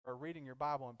reading your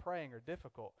Bible and praying are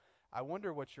difficult, I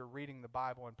wonder what your reading the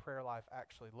Bible and prayer life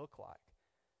actually look like.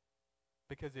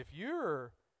 Because if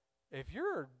you're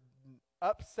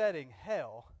upsetting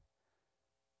hell,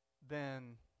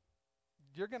 then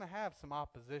you're going to have some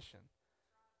opposition.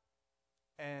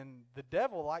 And the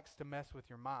devil likes to mess with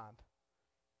your mind.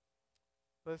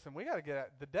 Listen, we got to get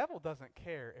at, the devil doesn't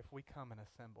care if we come and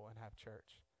assemble and have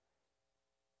church.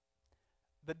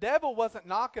 The devil wasn't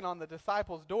knocking on the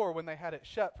disciples' door when they had it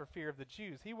shut for fear of the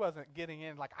Jews. He wasn't getting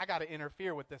in like, I got to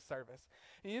interfere with this service.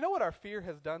 And you know what our fear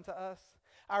has done to us?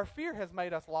 Our fear has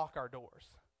made us lock our doors.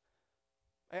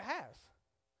 It has.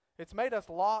 It's made us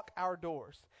lock our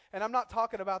doors. And I'm not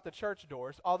talking about the church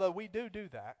doors, although we do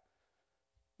that.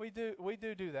 We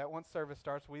do that. Once service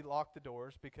starts, we lock the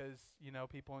doors because,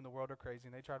 people in the world are crazy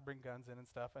and they try to bring guns in and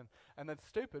stuff, and that's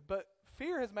stupid. But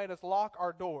fear has made us lock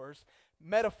our doors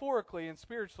metaphorically and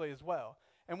spiritually as well.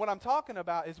 And what I'm talking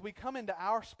about is we come into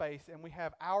our space and we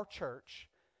have our church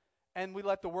and we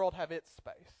let the world have its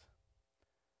space.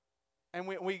 And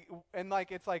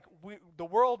the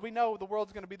world, we know the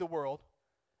world's going to be the world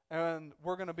and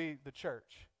we're going to be the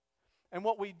church. And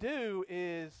what we do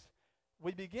is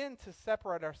we begin to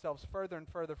separate ourselves further and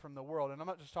further from the world. And I'm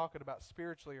not just talking about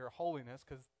spiritually or holiness,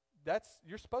 because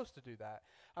you're supposed to do that.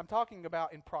 I'm talking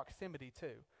about in proximity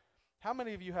too. How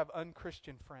many of you have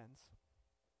unchristian friends?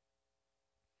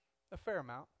 A fair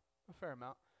amount.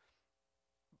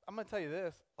 I'm going to tell you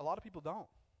this, a lot of people don't.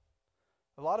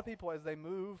 A lot of people, as they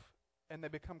move and they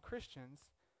become Christians,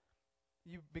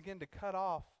 you begin to cut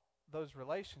off those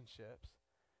relationships.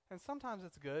 And sometimes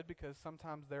it's good because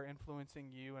sometimes they're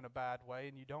influencing you in a bad way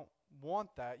and you don't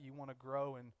want that. You want to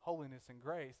grow in holiness and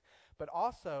grace. But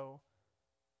also,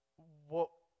 what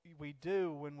we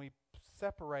do when we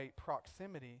separate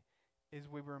proximity is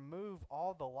we remove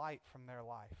all the light from their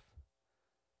life.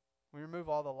 We remove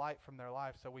all the light from their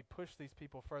life, so we push these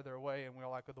people further away and we're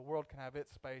like, the world can have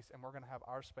its space and we're going to have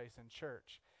our space in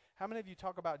church. How many of you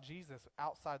talk about Jesus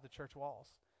outside the church walls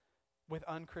with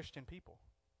unchristian people?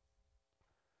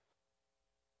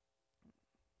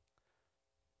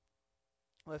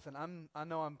 Listen, I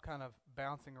know I'm kind of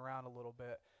bouncing around a little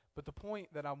bit, but the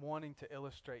point that I'm wanting to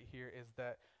illustrate here is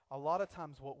that a lot of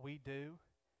times what we do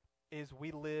is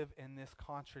we live in this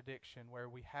contradiction where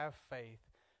we have faith,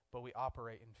 but we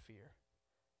operate in fear.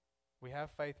 We have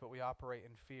faith, but we operate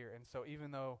in fear. And so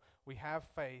even though we have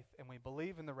faith and we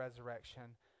believe in the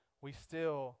resurrection, we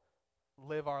still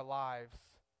live our lives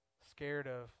scared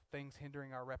of things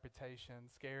hindering our reputation,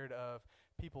 scared of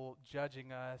people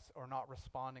judging us or not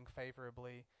responding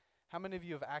favorably. How many of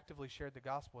you have actively shared the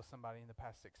gospel with somebody in the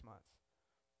past 6 months?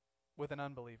 With an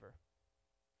unbeliever?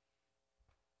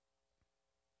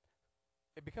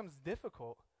 It becomes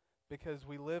difficult because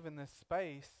we live in this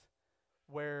space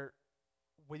where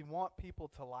we want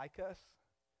people to like us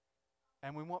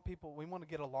and we want to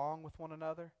get along with one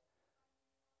another,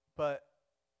 but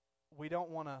we don't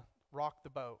want to rock the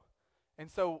boat. And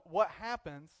so what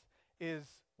happens is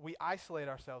we isolate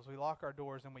ourselves, we lock our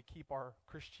doors, and we keep our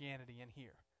Christianity in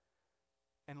here,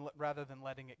 and rather than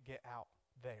letting it get out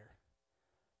there.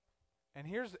 And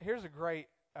here's a great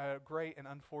and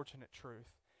unfortunate truth,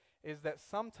 is that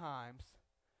sometimes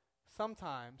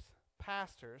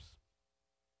pastors,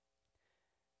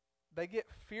 they get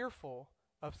fearful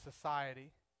of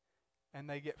society, and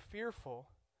they get fearful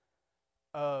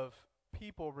of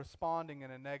people responding in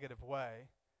a negative way.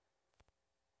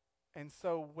 And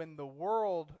so when the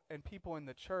world and people in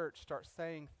the church start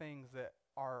saying things that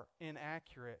are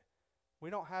inaccurate, we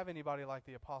don't have anybody like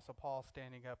the Apostle Paul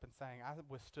standing up and saying, I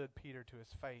withstood Peter to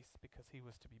his face because he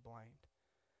was to be blamed.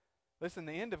 Listen,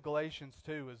 the end of Galatians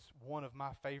 2 is one of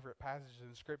my favorite passages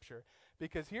in Scripture,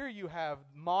 because here you have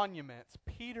monuments,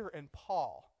 Peter and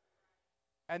Paul,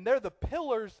 and they're the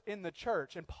pillars in the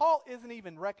church, and Paul isn't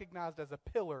even recognized as a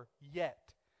pillar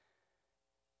yet.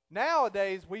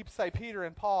 Nowadays, we say Peter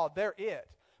and Paul, they're it.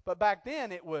 But back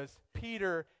then, it was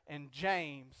Peter and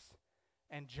James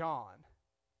and John.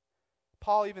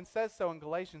 Paul even says so in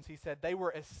Galatians. He said they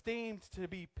were esteemed to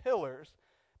be pillars.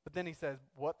 But then he says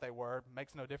what they were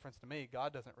makes no difference to me.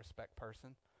 God doesn't respect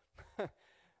person.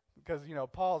 Because,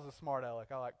 Paul's a smart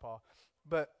aleck. I like Paul.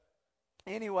 But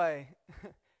anyway,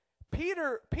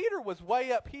 Peter was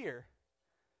way up here.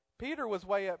 Peter was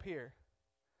way up here.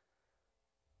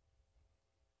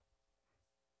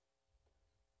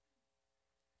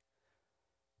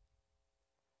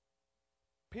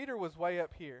 Peter was way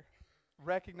up here,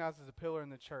 recognized as a pillar in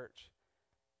the church.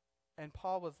 And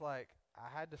Paul was like,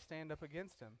 I had to stand up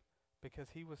against him because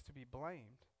he was to be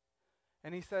blamed.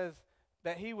 And he says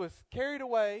that he was carried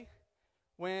away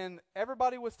When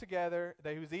everybody was together,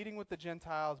 he was eating with the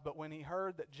Gentiles, but when he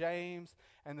heard that James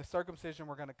and the circumcision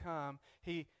were going to come,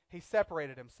 he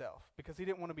separated himself because he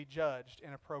didn't want to be judged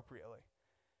inappropriately.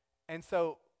 And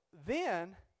so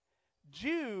then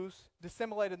Jews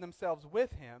dissimulated themselves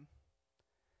with him,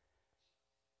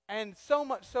 and so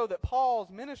much so that Paul's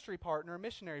missionary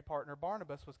partner,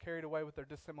 Barnabas, was carried away with their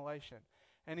dissimulation.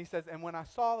 And he says, and when I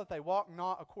saw that they walked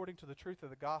not according to the truth of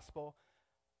the gospel,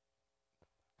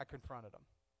 I confronted them.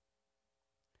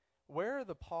 Where are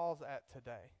the Pauls at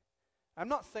today? I'm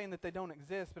not saying that they don't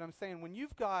exist, but I'm saying when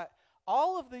you've got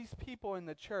all of these people in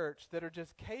the church that are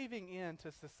just caving in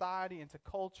to society and to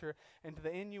culture and to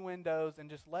the innuendos and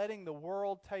just letting the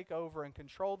world take over and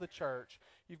control the church,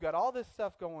 you've got all this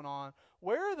stuff going on.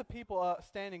 Where are the people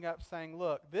standing up saying,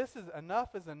 look, this is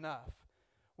enough is enough?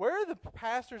 Where are the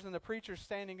pastors and the preachers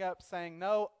standing up saying,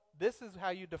 no, this is how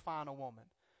you define a woman?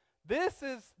 This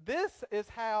is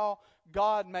how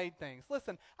God made things.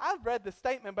 Listen, I've read the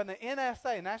statement by the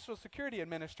NSA, National Security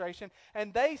Administration,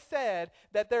 and they said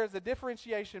that there is a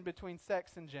differentiation between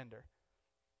sex and gender.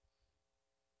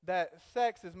 That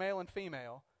sex is male and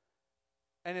female,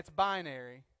 and it's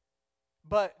binary.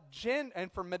 But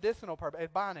and for medicinal purposes,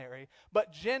 it's binary.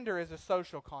 But gender is a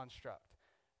social construct.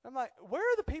 I'm like, where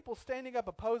are the people standing up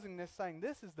opposing this, saying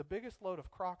this is the biggest load of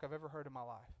crock I've ever heard in my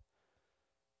life?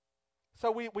 So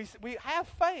we have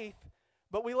faith,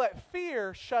 but we let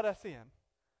fear shut us in.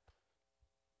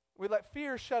 We let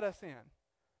fear shut us in.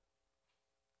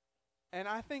 And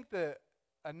I think that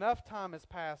enough time has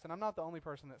passed, and I'm not the only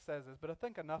person that says this, but I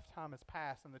think enough time has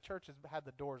passed and the church has had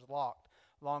the doors locked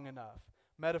long enough,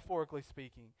 metaphorically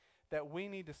speaking, that we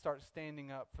need to start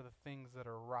standing up for the things that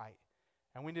are right.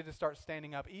 And we need to start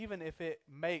standing up even if it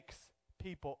makes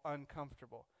people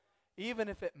uncomfortable, even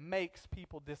if it makes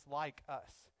people dislike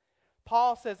us.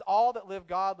 Paul says all that live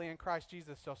godly in Christ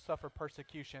Jesus shall suffer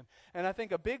persecution. And I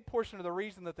think a big portion of the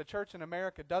reason that the church in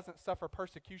America doesn't suffer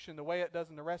persecution the way it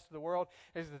does in the rest of the world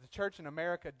is that the church in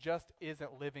America just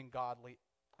isn't living godly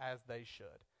as they should.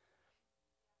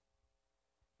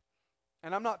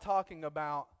 And I'm not talking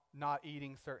about not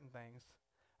eating certain things.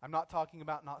 I'm not talking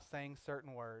about not saying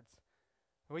certain words.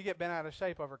 We get bent out of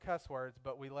shape over cuss words,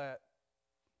 but we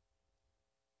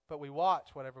watch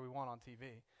whatever we want on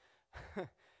TV.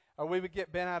 Or we would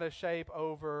get bent out of shape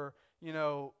over,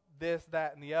 this,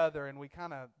 that, and the other, and we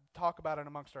kind of talk about it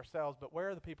amongst ourselves, but where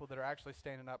are the people that are actually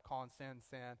standing up calling sin,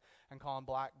 sin, and calling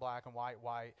black, black, and white,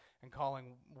 white, and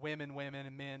calling women, women,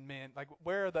 and men, men? Like,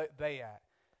 where are they at?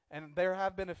 And there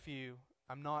have been a few.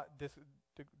 I'm not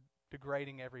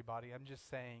degrading everybody. I'm just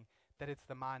saying that it's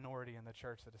the minority in the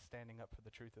church that is standing up for the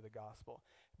truth of the gospel.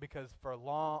 Because for a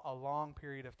long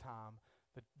period of time,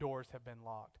 the doors have been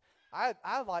locked.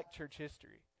 I like church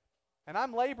history. And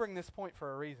I'm laboring this point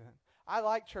for a reason. I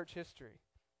like church history.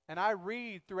 And I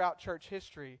read throughout church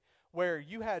history where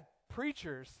you had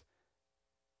preachers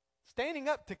standing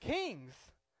up to kings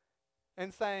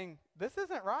and saying, this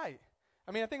isn't right.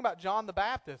 I mean, I think about John the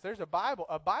Baptist. There's a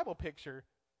Bible picture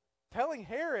telling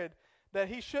Herod that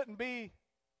he shouldn't be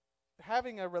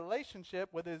having a relationship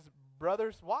with his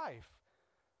brother's wife.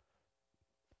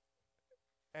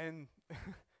 And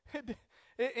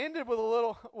it ended with a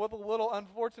little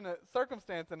unfortunate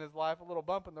circumstance in his life, a little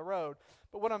bump in the road.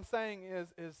 But what I'm saying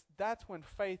is that's when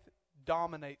faith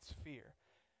dominates fear.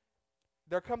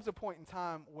 There comes a point in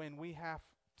time when we have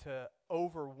to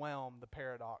overwhelm the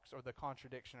paradox or the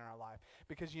contradiction in our life.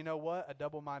 Because you know what? A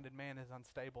double-minded man is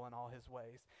unstable in all his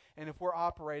ways. And if we're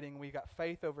operating, we got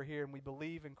faith over here and we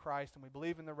believe in Christ and we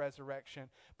believe in the resurrection,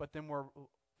 but then we're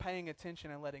paying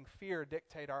attention and letting fear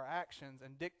dictate our actions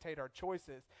and dictate our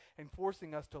choices and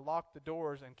forcing us to lock the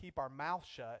doors and keep our mouth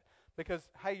shut. Because,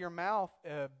 hey, your mouth,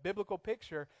 biblical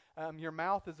picture, your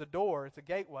mouth is a door. It's a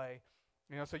gateway.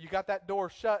 So you got that door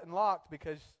shut and locked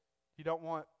because you don't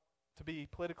want to be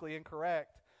politically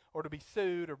incorrect or to be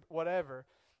sued or whatever.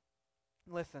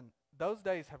 Listen, those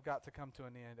days have got to come to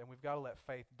an end, and we've got to let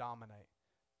faith dominate.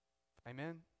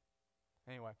 Amen?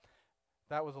 Anyway,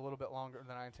 that was a little bit longer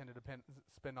than I intended to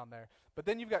spend on there. But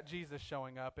then you've got Jesus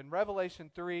showing up. In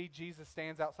Revelation 3, Jesus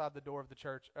stands outside the door of the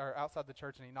church, or outside the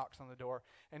church, and he knocks on the door.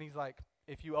 And he's like,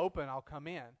 if you open, I'll come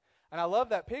in. And I love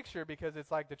that picture because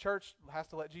it's like the church has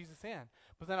to let Jesus in.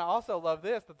 But then I also love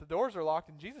this, that the doors are locked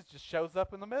and Jesus just shows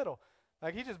up in the middle.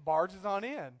 Like he just barges on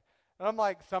in. And I'm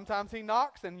like, sometimes he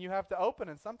knocks and you have to open,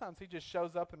 and sometimes he just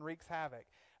shows up and wreaks havoc.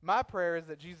 My prayer is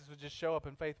that Jesus would just show up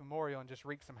in Faith Memorial and just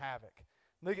wreak some havoc.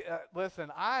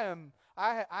 Listen, I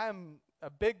am a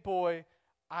big boy.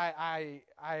 I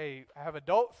have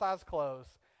adult-sized clothes.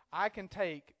 I can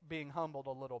take being humbled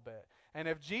a little bit. And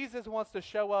if Jesus wants to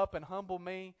show up and humble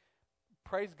me,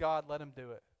 praise God, let him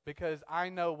do it. Because I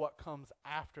know what comes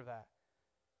after that.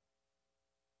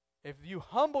 If you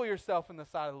humble yourself in the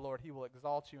sight of the Lord, he will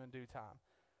exalt you in due time.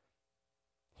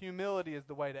 Humility is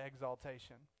the way to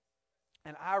exaltation.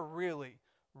 And I really,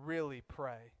 really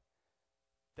pray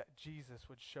that Jesus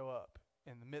would show up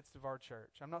in the midst of our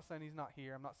church. I'm not saying he's not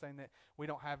here. I'm not saying that we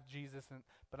don't have Jesus,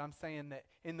 but I'm saying that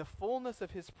in the fullness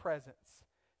of his presence,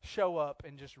 show up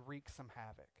and just wreak some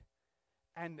havoc.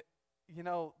 And, you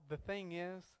know, the thing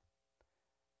is,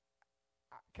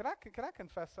 can I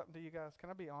confess something to you guys? Can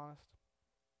I be honest?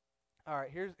 All right,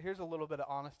 here's a little bit of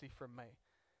honesty from me.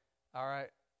 All right,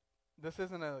 this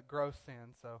isn't a gross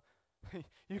sin, so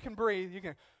you can breathe. You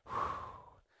can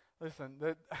listen.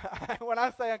 When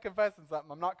I say I'm confessing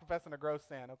something, I'm not confessing a gross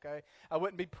sin. Okay, I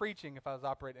wouldn't be preaching if I was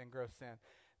operating in gross sin.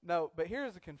 No, but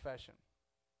here's a confession.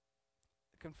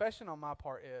 The confession on my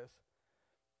part is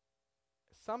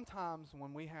sometimes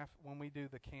when we do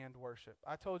the canned worship,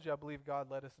 I told you I believe God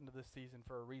led us into this season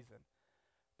for a reason.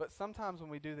 But sometimes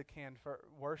when we do the canned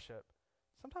worship,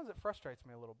 sometimes it frustrates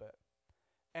me a little bit.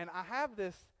 And I have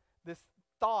this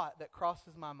thought that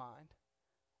crosses my mind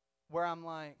where I'm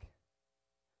like,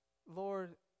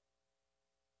 Lord,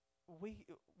 we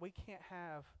can't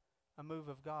have a move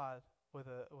of God with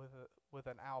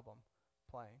an album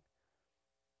playing.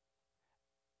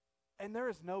 And there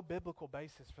is no biblical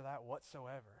basis for that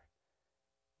whatsoever.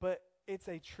 But it's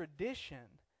a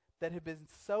tradition that had been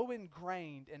so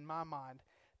ingrained in my mind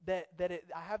that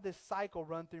I have this cycle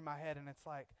run through my head, and it's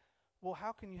like, well,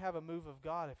 how can you have a move of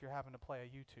God if you're having to play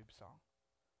a YouTube song?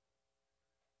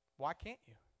 Why can't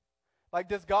you? Like,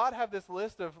 does God have this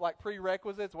list of like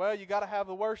prerequisites? Well, you got to have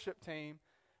the worship team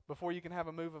before you can have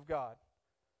a move of God.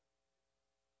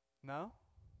 No?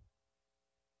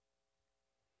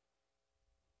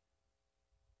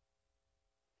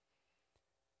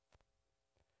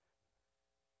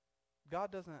 God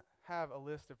doesn't have a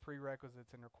list of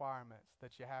prerequisites and requirements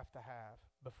that you have to have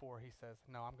before he says,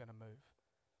 no, I'm going to move.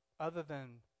 Other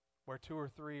than where 2 or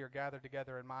 3 are gathered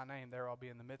together in my name, there I'll be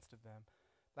in the midst of them.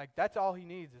 Like, that's all he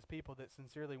needs is people that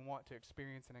sincerely want to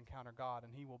experience and encounter God,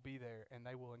 and he will be there and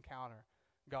they will encounter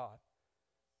God.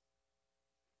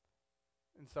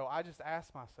 And so I just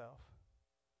ask myself,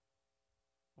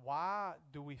 why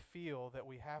do we feel that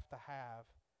we have to have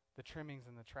the trimmings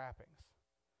and the trappings?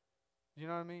 Do you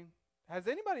know what I mean? Has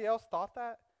anybody else thought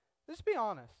that? Just be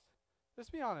honest.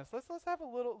 Just be honest. Let's have a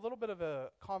little bit of a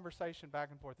conversation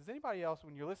back and forth. Is anybody else,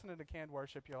 when you're listening to canned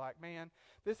worship, you're like, man,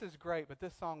 this is great, but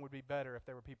this song would be better if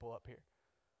there were people up here?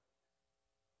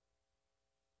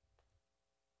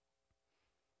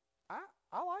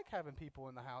 I like having people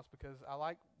in the house because I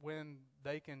like when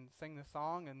they can sing the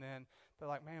song and then they're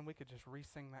like, man, we could just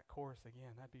re-sing that chorus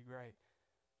again. That'd be great.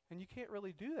 And you can't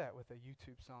really do that with a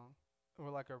YouTube song or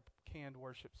like a canned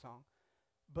worship song.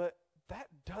 But that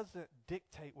doesn't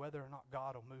dictate whether or not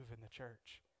God will move in the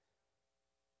church.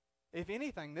 If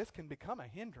anything, this can become a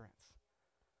hindrance.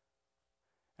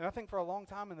 And I think for a long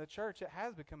time in the church, it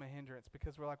has become a hindrance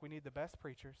because we're like, we need the best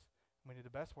preachers, we need the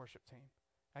best worship team.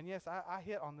 And yes, I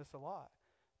hit on this a lot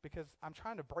because I'm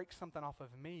trying to break something off of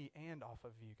me and off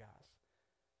of you guys,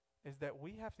 is that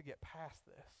we have to get past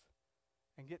this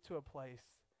and get to a place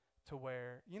to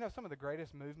where, you know, some of the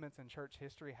greatest movements in church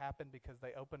history happened because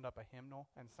they opened up a hymnal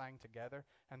and sang together,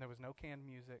 and there was no canned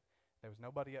music. There was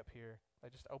nobody up here. They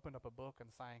just opened up a book and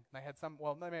sang. They had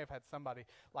they may have had somebody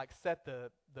like set the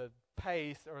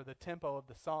pace or the tempo of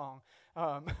the song,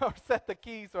 or set the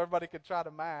key so everybody could try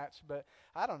to match. But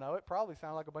I don't know. It probably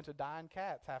sounded like a bunch of dying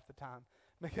cats half the time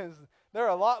because there are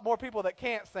a lot more people that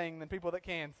can't sing than people that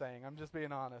can sing. I'm just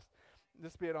being honest.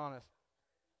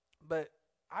 But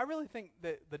I really think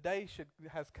that the day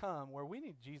has come where we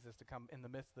need Jesus to come in the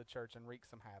midst of the church and wreak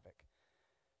some havoc.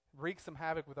 Wreak some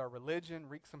havoc with our religion,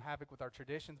 wreak some havoc with our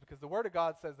traditions, because the Word of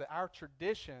God says that our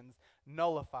traditions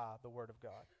nullify the Word of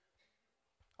God.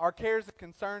 Our cares and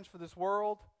concerns for this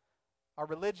world, our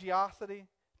religiosity,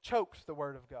 chokes the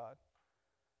Word of God.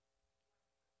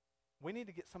 We need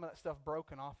to get some of that stuff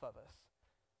broken off of us.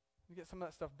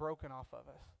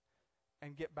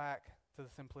 And get back to the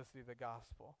simplicity of the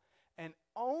gospel. And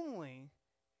only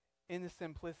in the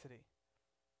simplicity.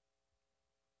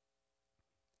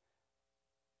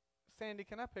 Sandy,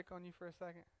 can I pick on you for a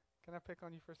second?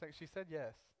 She said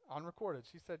yes. On recorded,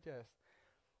 she said yes.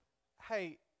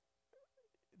 Hey,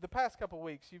 the past couple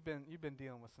weeks you've been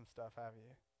dealing with some stuff, haven't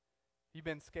you? You've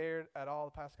been scared at all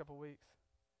the past couple weeks?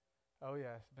 Oh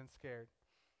yes, been scared.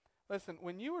 Listen,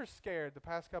 when you were scared the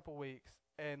past couple weeks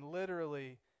and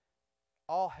literally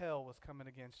all hell was coming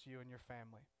against you and your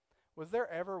family, was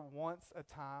there ever once a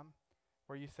time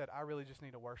where you said, I really just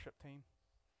need a worship team?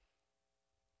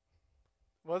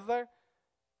 Was there?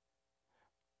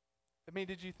 I mean,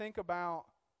 did you think about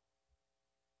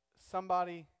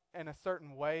somebody in a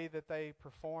certain way that they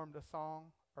performed a song,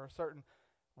 or a certain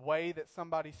way that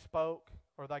somebody spoke,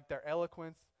 or like their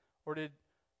eloquence? Or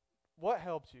what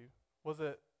helped you? Was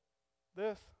it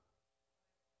this?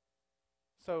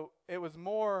 So it was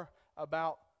more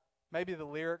about maybe the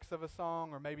lyrics of a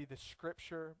song, or maybe the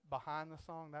scripture behind the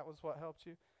song. That was what helped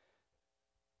you?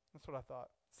 That's what I thought.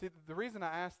 See, the reason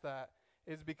I asked that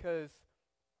is because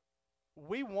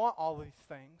we want all these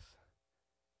things,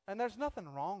 and there's nothing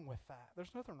wrong with that.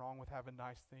 There's nothing wrong with having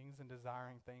nice things and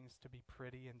desiring things to be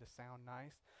pretty and to sound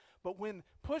nice. But when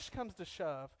push comes to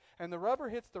shove and the rubber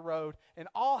hits the road and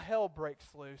all hell breaks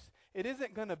loose, it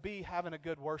isn't going to be having a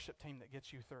good worship team that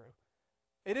gets you through.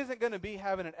 It isn't going to be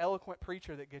having an eloquent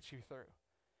preacher that gets you through.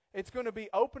 It's going to be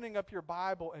opening up your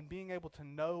Bible and being able to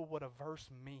know what a verse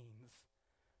means.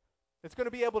 It's going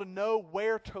to be able to know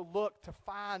where to look to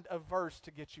find a verse to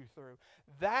get you through.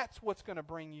 That's what's going to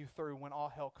bring you through when all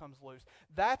hell comes loose.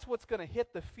 That's what's going to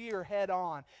hit the fear head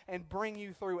on and bring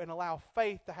you through and allow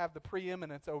faith to have the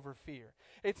preeminence over fear.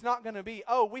 It's not going to be,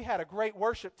 oh, we had a great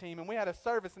worship team and we had a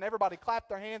service and everybody clapped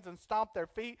their hands and stomped their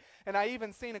feet, and I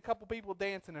even seen a couple people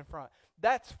dancing in front.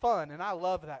 That's fun, and I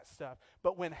love that stuff.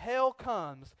 But when hell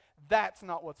comes, that's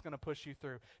not what's going to push you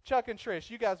through. Chuck and Trish,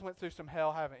 you guys went through some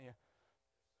hell, haven't you?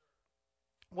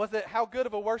 Was it how good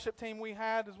of a worship team we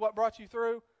had is what brought you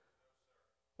through?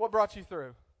 What brought you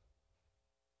through?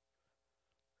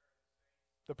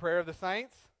 The prayer of the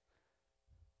saints?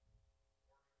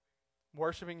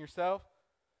 Worshiping yourself?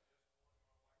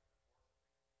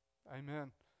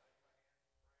 Amen.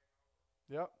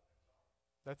 Yep.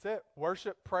 That's it.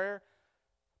 Worship, prayer.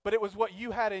 But it was what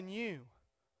you had in you.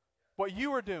 What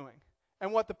you were doing.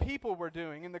 And what the people were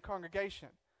doing in the congregation.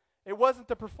 It wasn't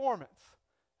the performance.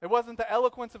 It wasn't the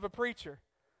eloquence of a preacher.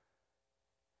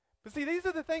 But see, these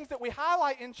are the things that we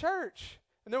highlight in church.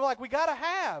 And they're like, we got to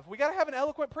have an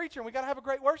eloquent preacher, and we got to have a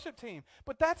great worship team.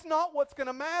 But that's not what's going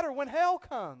to matter when hell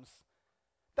comes.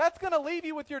 That's going to leave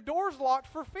you with your doors locked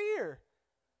for fear.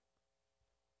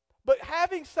 But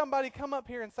having somebody come up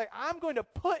here and say, I'm going to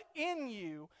put in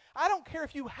you, I don't care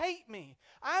if you hate me,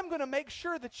 I'm going to make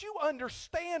sure that you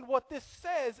understand what this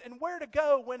says and where to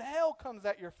go when hell comes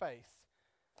at your face.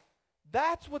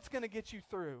 That's what's going to get you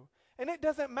through. And it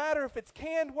doesn't matter if it's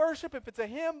canned worship, if it's a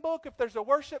hymn book, if there's a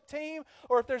worship team,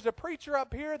 or if there's a preacher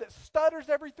up here that stutters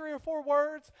every 3 or 4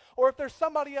 words, or if there's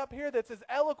somebody up here that's as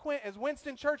eloquent as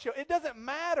Winston Churchill. It doesn't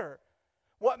matter.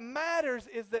 What matters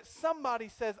is that somebody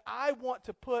says, I want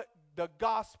to put the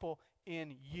gospel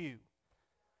in you.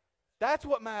 That's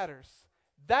what matters.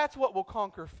 That's what will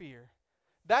conquer fear.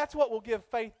 That's what will give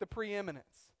faith the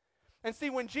preeminence. And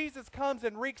see, when Jesus comes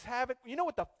and wreaks havoc, you know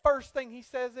what the first thing he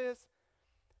says is?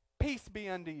 Peace be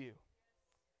unto you.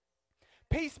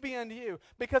 Peace be unto you.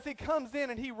 Because he comes in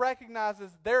and he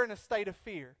recognizes they're in a state of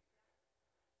fear.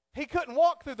 He couldn't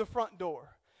walk through the front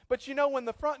door. But you know, when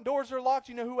the front doors are locked,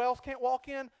 you know who else can't walk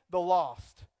in? The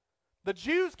lost. The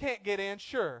Jews can't get in,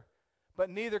 sure, but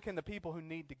neither can the people who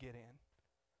need to get in.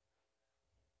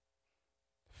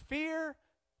 Fear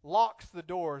locks the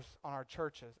doors on our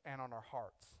churches and on our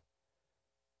hearts.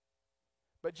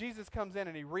 But Jesus comes in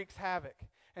and he wreaks havoc.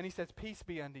 And he says, peace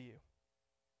be unto you.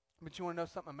 But you want to know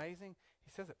something amazing?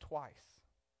 He says it twice.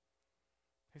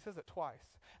 He says it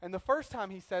twice. And the first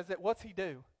time he says it, what's he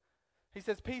do? He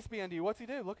says, peace be unto you. What's he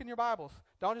do? Look in your Bibles.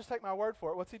 Don't just take my word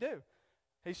for it. What's he do?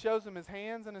 He shows them his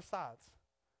hands and his sides.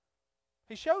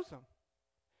 He shows them.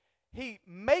 He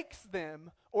makes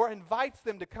them or invites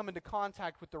them to come into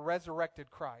contact with the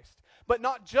resurrected Christ. But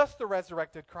not just the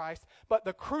resurrected Christ, but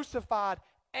the crucified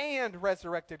and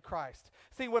resurrected Christ.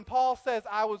 See, when Paul says,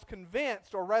 I was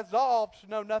convinced or resolved to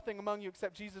know nothing among you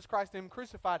except Jesus Christ and him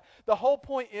crucified, the whole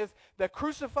point is the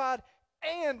crucified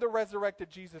and the resurrected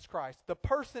Jesus Christ, the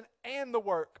person and the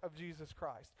work of Jesus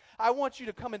Christ. I want you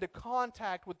to come into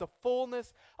contact with the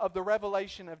fullness of the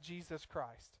revelation of Jesus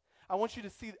Christ. I want you to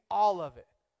see all of it.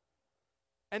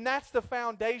 And that's the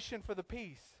foundation for the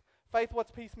peace. Faith,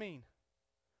 what's peace mean?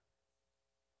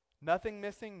 Nothing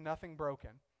missing, nothing broken.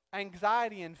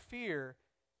 Anxiety and fear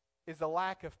is a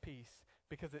lack of peace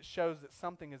because it shows that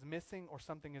something is missing or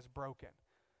something is broken.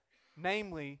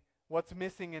 Namely, what's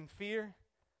missing in fear?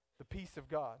 The peace of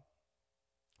God.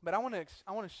 But I want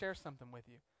to share something with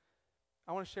you.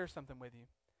 I want to share something with you.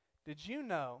 Did you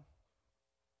know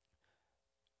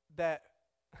that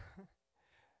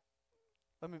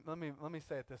let me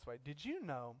say it this way. Did you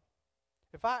know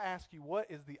if I ask you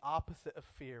what is the opposite of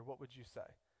fear, what would you say?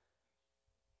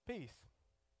 Peace.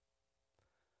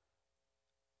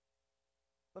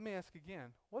 Let me ask again,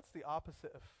 what's the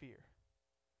opposite of fear?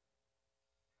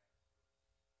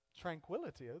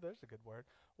 Tranquility. Oh, there's a good word.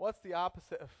 What's the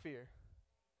opposite of fear?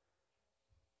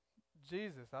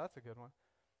 Jesus. Oh, that's a good one.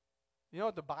 You know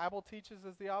what the Bible teaches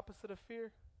is the opposite of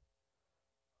fear?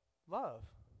 Love.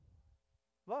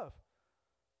 Love.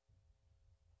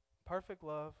 Perfect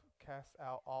love casts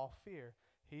out all fear.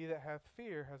 He that hath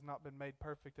fear has not been made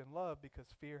perfect in love, because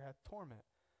fear hath torment.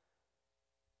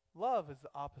 Love is the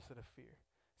opposite of fear.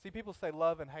 See, people say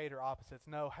love and hate are opposites.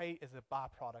 No, hate is a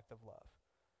byproduct of love.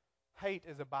 Hate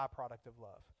is a byproduct of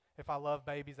love. If I love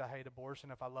babies, I hate abortion.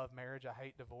 If I love marriage, I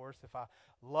hate divorce. If I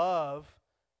love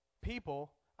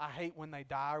people, I hate when they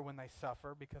die or when they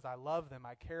suffer, because I love them.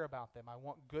 I care about them. I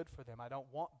want good for them. I don't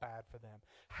want bad for them.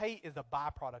 Hate is a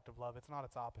byproduct of love. It's not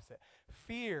its opposite.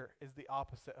 Fear is the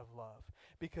opposite of love,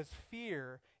 because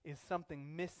fear is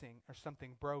something missing or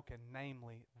something broken,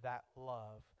 namely that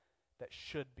love that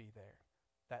should be there,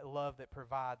 that love that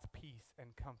provides peace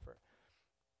and comfort.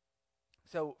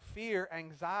 So fear,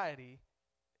 anxiety,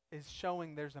 is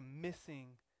showing there's a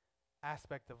missing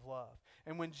aspect of love.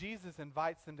 And when Jesus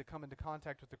invites them to come into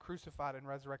contact with the crucified and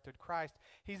resurrected Christ,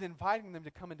 he's inviting them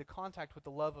to come into contact with the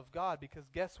love of God, because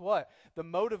guess what? The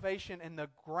motivation and the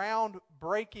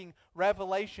groundbreaking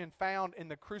revelation found in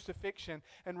the crucifixion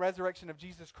and resurrection of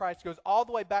Jesus Christ goes all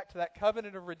the way back to that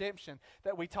covenant of redemption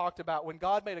that we talked about, when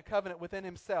God made a covenant within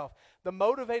himself. The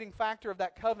motivating factor of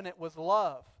that covenant was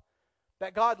love.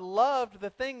 That God loved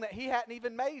the thing that he hadn't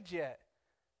even made yet.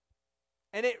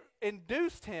 And it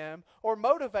induced him or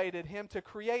motivated him to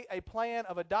create a plan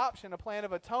of adoption, a plan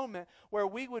of atonement, where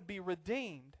we would be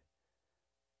redeemed.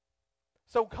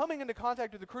 So coming into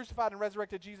contact with the crucified and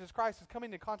resurrected Jesus Christ is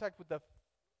coming into contact with the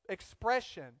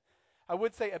expression. I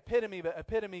would say epitome, but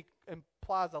epitome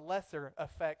implies a lesser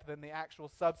effect than the actual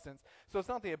substance. So it's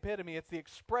not the epitome, it's the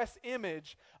express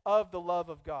image of the love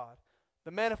of God.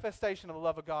 The manifestation of the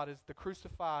love of God is the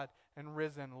crucified and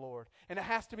risen Lord. And it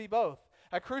has to be both.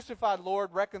 A crucified Lord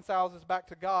reconciles us back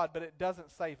to God, but it doesn't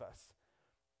save us.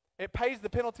 It pays the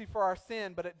penalty for our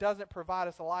sin, but it doesn't provide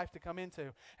us a life to come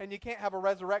into. And you can't have a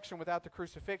resurrection without the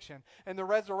crucifixion. And the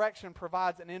resurrection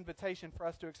provides an invitation for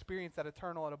us to experience that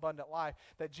eternal and abundant life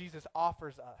that Jesus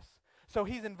offers us. So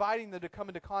he's inviting them to come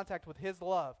into contact with his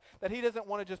love, that he doesn't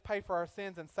want to just pay for our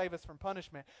sins and save us from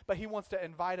punishment, but he wants to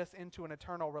invite us into an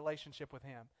eternal relationship with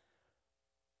him.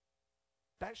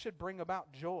 That should bring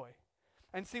about joy.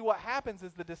 And see, what happens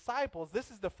is the disciples, this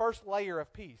is the first layer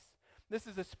of peace. This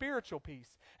is a spiritual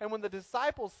peace. And when the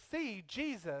disciples see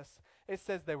Jesus, it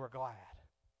says they were glad.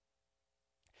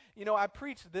 You know, I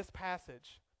preached this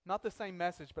passage, not the same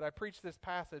message, but I preached this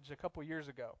passage a couple years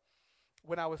ago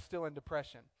when I was still in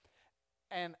depression.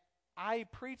 And I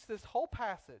preached this whole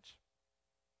passage,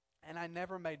 and I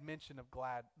never made mention of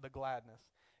the gladness.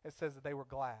 It says that they were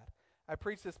glad. I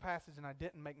preached this passage, and I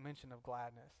didn't make mention of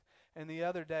gladness. And the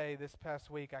other day, this past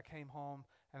week, I came home,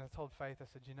 and I told Faith,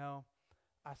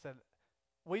 I said,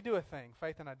 we do a thing.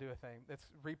 Faith and I do a thing. It's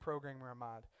reprogramming our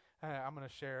mind. I'm going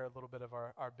to share a little bit of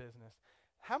our business.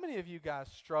 How many of you guys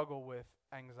struggle with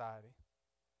anxiety?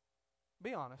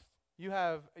 Be honest. You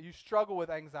struggle with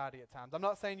anxiety at times. I'm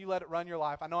not saying you let it run your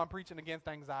life. I know I'm preaching against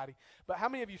anxiety. But how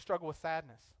many of you struggle with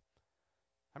sadness?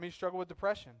 How many of you struggle with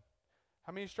depression?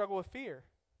 How many of you struggle with fear?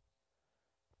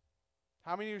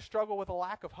 How many of you struggle with a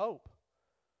lack of hope?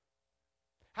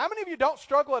 How many of you don't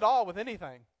struggle at all with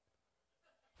anything?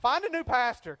 Find a new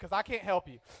pastor, because I can't help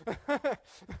you.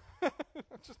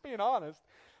 Just being honest.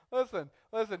 Listen.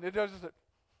 I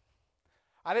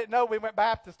didn't know we went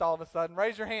Baptist all of a sudden.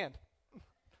 Raise your hand.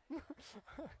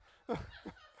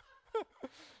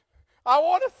 I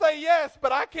want to say yes,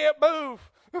 but I can't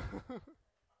move.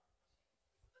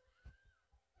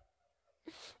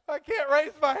 I can't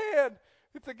raise my hand.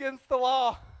 It's against the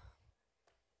law.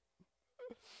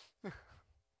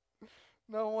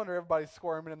 No wonder everybody's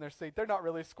squirming in their seat. They're not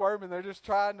really squirming. They're just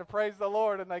trying to praise the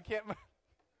Lord, and they can't.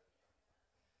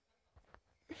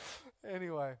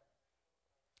 Anyway,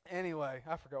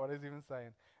 I forgot what I was even saying.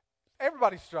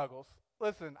 Everybody struggles.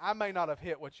 Listen, I may not have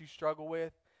hit what you struggle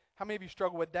with. How many of you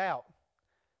struggle with doubt?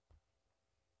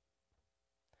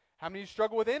 How many of you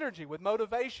struggle with energy, with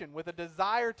motivation, with a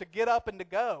desire to get up and to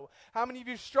go? How many of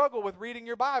you struggle with reading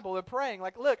your Bible and praying?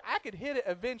 Like, look, I could hit it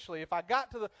eventually. If I got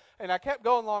to and I kept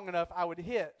going long enough, I would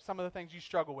hit some of the things you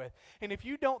struggle with. And if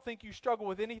you don't think you struggle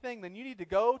with anything, then you need to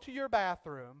go to your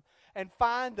bathroom and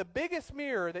find the biggest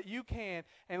mirror that you can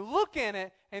and look in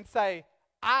it and say,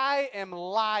 I am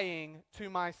lying to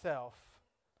myself.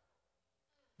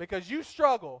 Because you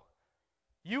struggle.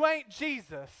 You ain't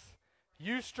Jesus.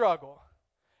 You struggle.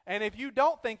 And if you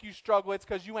don't think you struggle, it's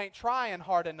because you ain't trying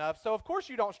hard enough. So of course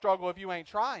you don't struggle if you ain't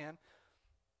trying.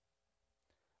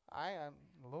 I am,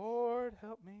 Lord,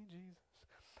 help me, Jesus.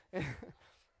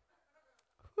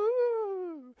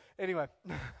 Woo! Anyway,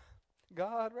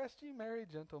 God rest you, merry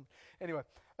gentlemen. Anyway,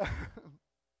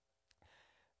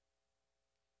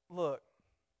 look,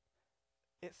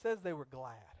 it says they were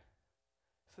glad.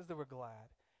 It says they were glad.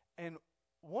 And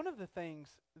one of the things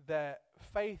that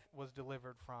Faith was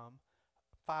delivered from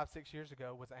 5-6 years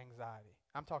ago was anxiety.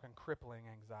 I'm talking crippling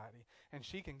anxiety. And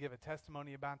she can give a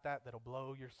testimony about that that'll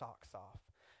blow your socks off.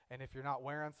 And if you're not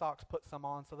wearing socks, put some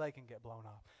on so they can get blown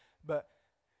off. But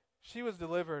she was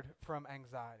delivered from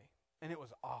anxiety, and it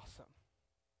was awesome.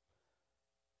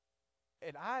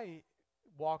 And I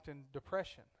walked in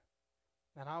depression,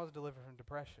 and I was delivered from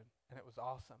depression, and it was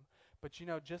awesome. But you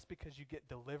know, just because you get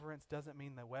deliverance doesn't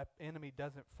mean the enemy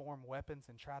doesn't form weapons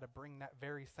and try to bring that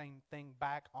very same thing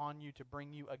back on you to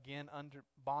bring you again under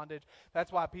bondage.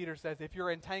 That's why Peter says, if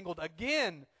you're entangled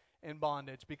again in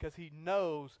bondage, because he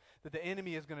knows that the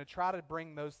enemy is going to try to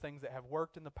bring those things that have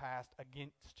worked in the past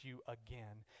against you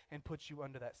again and put you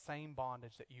under that same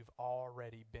bondage that you've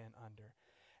already been under.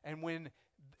 And when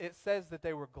it says that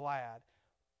they were glad,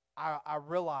 I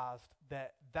realized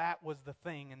that that was the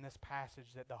thing in this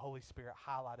passage that the Holy Spirit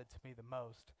highlighted to me the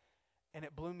most. And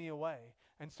it blew me away.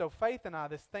 And so Faith and I,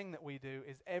 this thing that we do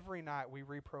is every night we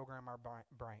reprogram our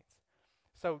brains.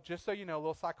 So just so you know, a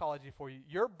little psychology for you.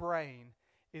 Your brain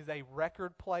is a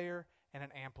record player and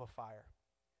an amplifier.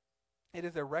 It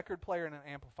is a record player and an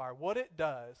amplifier. What it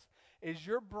does is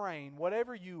your brain,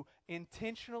 whatever you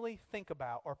intentionally think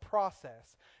about or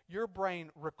process, your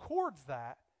brain records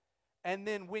that. And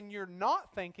then when you're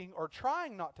not thinking or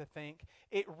trying not to think,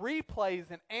 it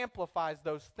replays and amplifies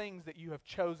those things that you have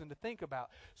chosen to think about.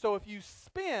 So if you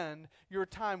spend your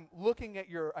time looking at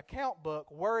your account book,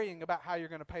 worrying about how you're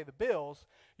going to pay the bills,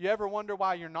 you ever wonder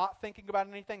why you're not thinking about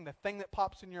anything? The thing that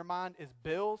pops in your mind is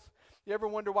bills. You ever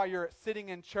wonder why you're sitting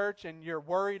in church and you're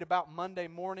worried about Monday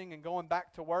morning and going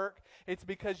back to work? It's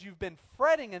because you've been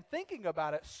fretting and thinking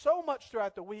about it so much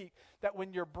throughout the week that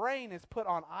when your brain is put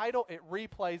on idle, it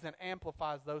replays and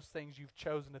amplifies those things you've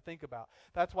chosen to think about.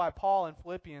 That's why Paul in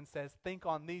Philippians says, think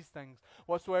on these things.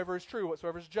 Whatsoever is true,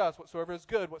 whatsoever is just, whatsoever is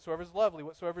good, whatsoever is lovely,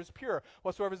 whatsoever is pure,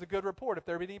 whatsoever is a good report, if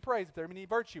there be any praise, if there be any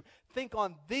virtue. Think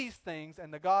on these things,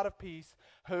 and the God of peace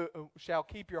who shall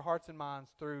keep your hearts and minds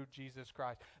through Jesus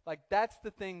Christ. Like, that's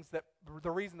the things that,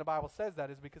 the reason the Bible says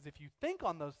that is because if you think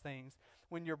on those things,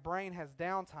 when your brain has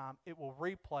downtime, it will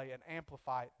replay and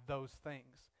amplify those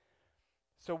things.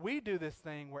 So we do this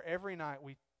thing where every night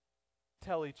we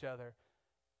tell each other,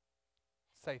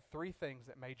 say 3 things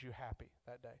that made you happy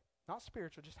that day. Not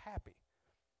spiritual, just happy.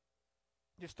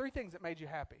 Just 3 things that made you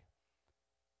happy.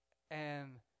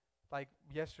 And like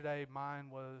yesterday,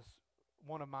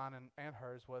 one of mine and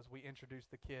hers was we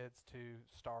introduced the kids to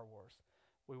Star Wars.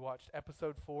 We watched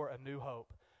episode 4, A New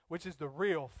Hope, which is the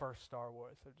real first Star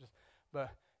Wars. But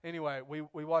anyway,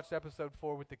 we watched episode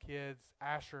 4 with the kids.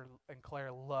 Asher and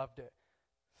Claire loved it.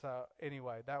 So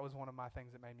anyway, that was one of my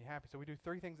things that made me happy. So we do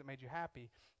 3 things that made you happy,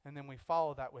 and then we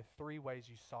follow that with 3 ways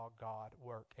you saw God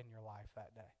work in your life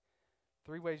that day.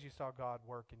 3 ways you saw God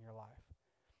work in your life.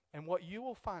 And what you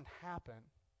will find happen,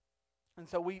 and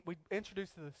so we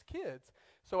introduce to these kids.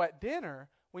 So at dinner,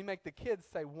 we make the kids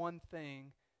say one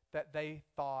thing that they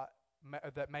thought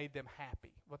that made them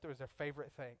happy, what was their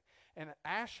favorite thing. And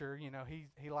Asher, you know,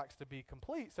 he likes to be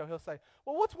complete, so he'll say,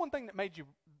 well, what's one thing that made you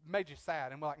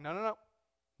sad? And we're like, no.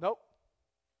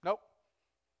 Nope.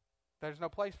 There's no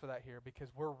place for that here because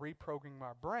we're reprogramming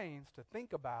our brains to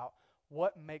think about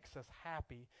what makes us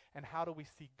happy and how do we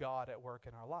see God at work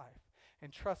in our life.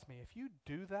 And trust me, if you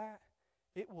do that,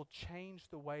 it will change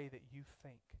the way that you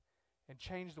think and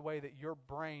change the way that your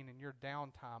brain and your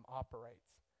downtime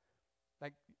operates.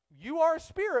 Like, you are a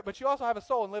spirit, but you also have a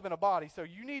soul and live in a body, so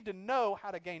you need to know how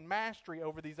to gain mastery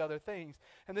over these other things.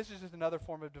 And this is just another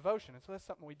form of devotion, and so that's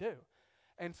something we do.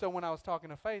 And so when I was talking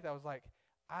to Faith, I was like,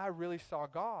 I really saw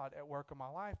God at work in my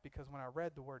life because when I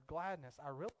read the word gladness, I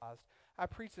realized I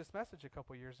preached this message a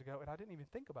couple years ago, and I didn't even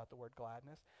think about the word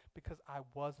gladness because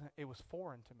it was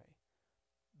foreign to me.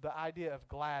 The idea of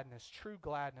gladness, true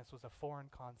gladness, was a foreign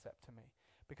concept to me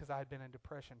because I had been in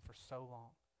depression for so long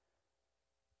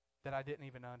that I didn't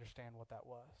even understand what that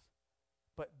was.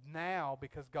 But now,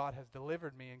 because God has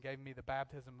delivered me and gave me the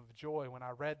baptism of joy, when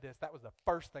I read this, that was the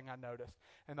first thing I noticed.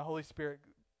 And the Holy Spirit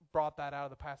brought that out of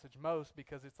the passage most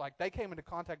because it's like they came into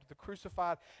contact with the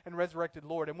crucified and resurrected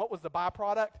Lord. And what was the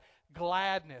byproduct?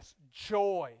 Gladness,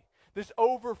 joy, this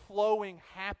overflowing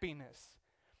happiness.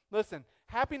 Listen,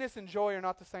 happiness and joy are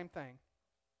not the same thing.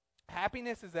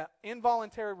 Happiness is an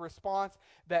involuntary response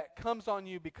that comes on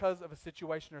you because of a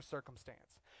situation or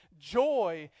circumstance.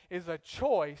 Joy is a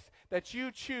choice that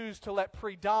you choose to let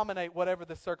predominate whatever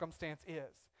the circumstance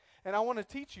is. And I want to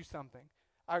teach you something.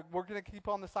 We're going to keep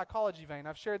on the psychology vein.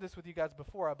 I've shared this with you guys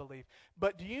before, I believe.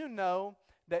 But do you know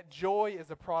that joy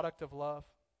is a product of love?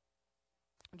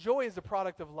 Joy is a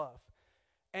product of love.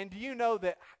 And do you know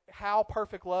that how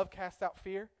perfect love casts out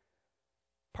fear?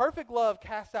 Perfect love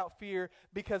casts out fear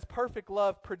because perfect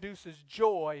love produces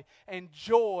joy, and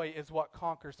joy is what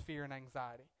conquers fear and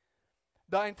anxiety.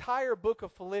 The entire book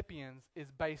of Philippians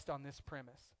is based on this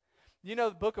premise. You know,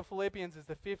 the book of Philippians is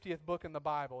the 50th book in the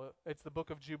Bible. It's the book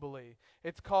of Jubilee.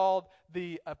 It's called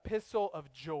the Epistle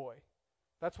of Joy.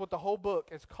 That's what the whole book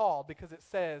is called because it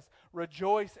says,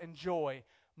 rejoice and joy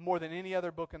more than any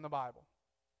other book in the Bible.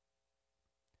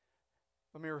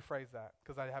 Let me rephrase that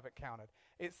because I haven't counted.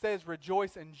 It says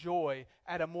rejoice and joy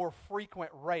at a more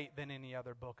frequent rate than any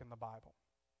other book in the Bible.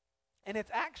 And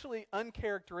it's actually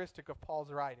uncharacteristic of Paul's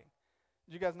writing.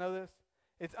 Did you guys know this?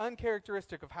 It's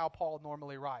uncharacteristic of how Paul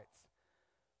normally writes.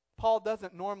 Paul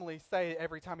doesn't normally say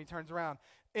every time he turns around,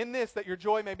 in this that your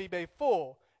joy may be made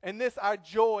full, in this I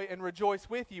joy and rejoice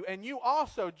with you, and you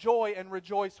also joy and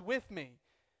rejoice with me.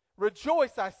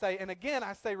 Rejoice, I say, and again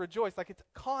I say rejoice, like it's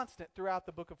constant throughout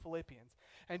the book of Philippians.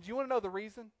 And do you want to know the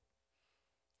reason?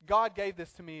 God gave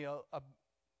this to me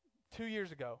 2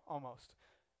 years ago, almost,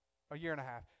 a year and a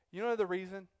half. You know the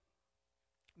reason?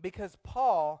 Because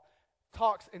Paul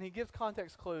talks, and he gives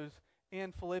context clues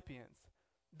in Philippians,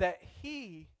 that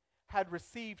he had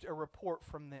received a report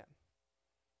from them.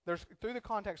 Through the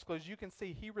context clues, you can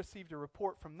see he received a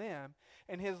report from them,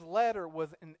 and his letter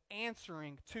was an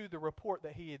answering to the report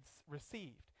that he had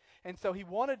received. And so he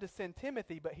wanted to send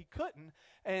Timothy, but he couldn't.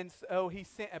 And so he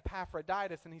sent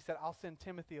Epaphroditus, and he said, I'll send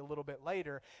Timothy a little bit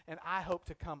later, and I hope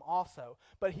to come also.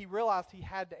 But he realized he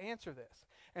had to answer this.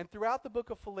 And throughout the book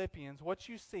of Philippians, what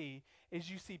you see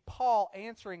is you see Paul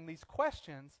answering these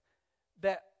questions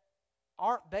that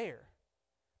aren't there.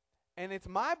 And it's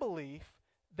my belief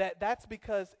that that's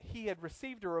because he had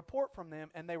received a report from them,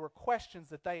 and they were questions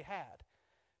that they had.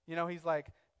 You know, he's like,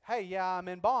 hey, yeah, I'm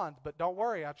in bonds, but don't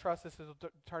worry, I trust this will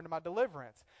turn to my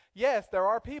deliverance. Yes, there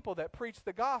are people that preach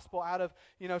the gospel out of,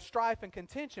 strife and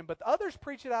contention, but the others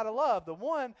preach it out of love. The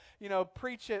one,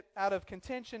 preach it out of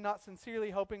contention, not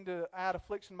sincerely hoping to add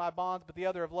affliction to my bonds, but the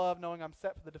other of love, knowing I'm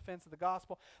set for the defense of the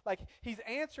gospel. Like, he's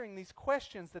answering these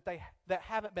questions that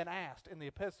haven't been asked in the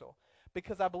epistle,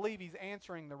 because I believe he's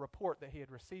answering the report that he had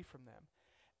received from them.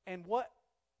 And what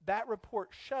that report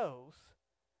shows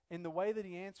in the way that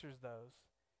he answers those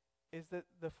is that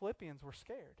the Philippians were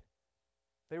scared.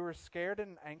 They were scared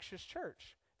and anxious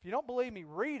church. If you don't believe me,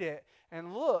 read it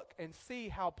and look and see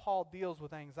how Paul deals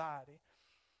with anxiety.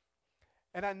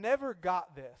 And I never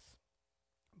got this,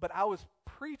 but I was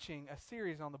preaching a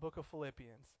series on the book of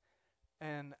Philippians.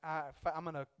 And I'm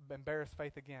going to embarrass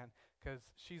Faith again because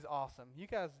she's awesome. You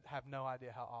guys have no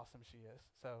idea how awesome she is.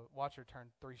 So watch her turn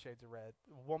 3 shades of red.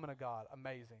 Woman of God,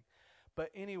 amazing. But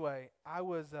anyway, I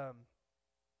was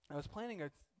planning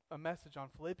a message on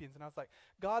Philippians, and I was like,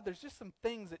 God, there's just some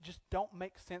things that just don't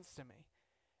make sense to me.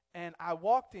 And I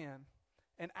walked in,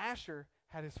 and Asher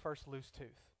had his first loose tooth.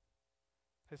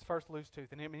 His first loose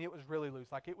tooth. And I mean, it was really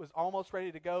loose. Like, it was almost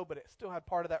ready to go, but it still had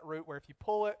part of that root where if you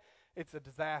pull it, it's a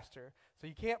disaster. So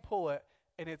you can't pull it,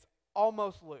 and it's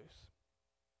almost loose.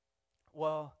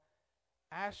 Well,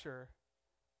 Asher,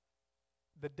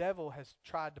 the devil has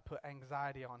tried to put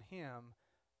anxiety on him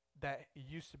that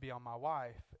used to be on my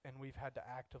wife, and we've had to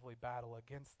actively battle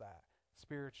against that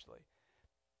spiritually.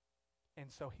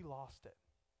 And so he lost it.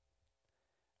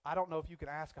 I don't know if you can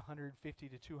ask 150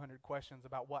 to 200 questions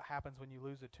about what happens when you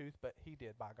lose a tooth, but he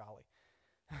did, by golly.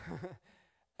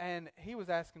 And he was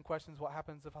asking questions, what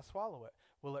happens if I swallow it?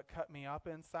 Will it cut me up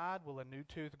inside? Will a new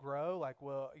tooth grow? Like,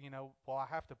 will I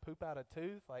have to poop out a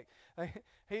tooth? Like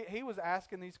he was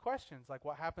asking these questions, like,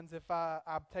 what happens if I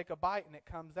take a bite and it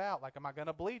comes out? Like, am I going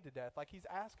to bleed to death? Like, he's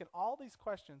asking all these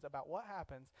questions about what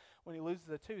happens when he loses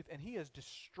a tooth, and he is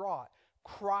distraught,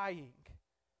 crying,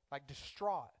 like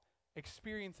distraught,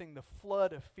 experiencing the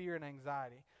flood of fear and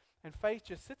anxiety. And Faith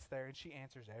just sits there, and she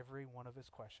answers every one of his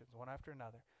questions, one after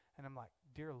another. And I'm like,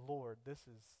 dear Lord, this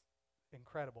is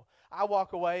incredible. I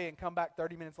walk away and come back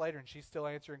 30 minutes later, and she's still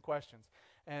answering questions.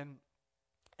 And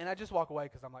I just walk away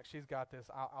because I'm like, she's got this.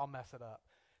 I'll mess it up.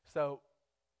 So,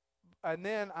 and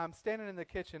then I'm standing in the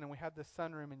kitchen, and we had this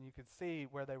sunroom, and you could see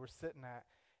where they were sitting at.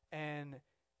 And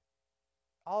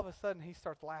all of a sudden, he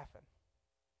starts laughing.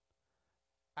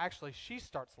 Actually, she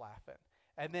starts laughing.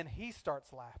 And then he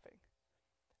starts laughing.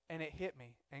 And it hit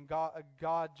me. And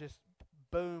God just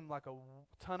boomed like a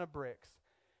ton of bricks.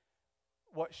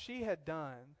 What she had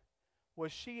done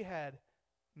was she had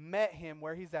met him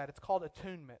where he's at. It's called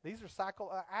attunement. These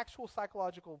are actual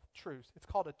psychological truths. It's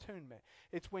called attunement.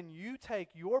 It's when you take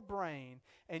your brain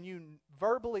and you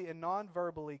verbally and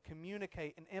non-verbally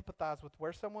communicate and empathize with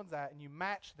where someone's at, and you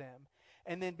match them.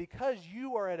 And then because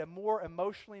you are at a more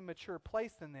emotionally mature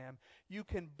place than them, you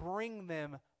can bring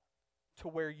them to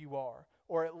where you are,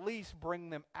 or at least bring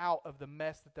them out of the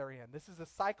mess that they're in. This is a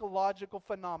psychological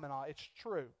phenomenon. It's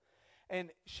true. And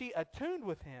she attuned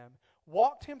with him,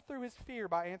 walked him through his fear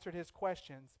by answering his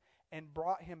questions, and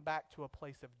brought him back to a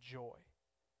place of joy.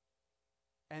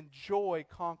 And joy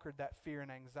conquered that fear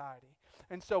and anxiety.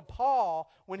 And so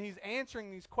Paul, when he's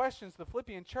answering these questions to the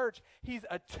Philippian church, he's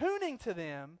attuning to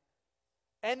them,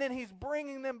 and then he's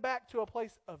bringing them back to a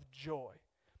place of joy.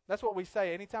 That's what we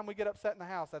say. Anytime we get upset in the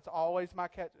house, that's always my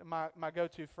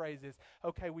go-to phrase is,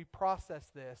 okay, we process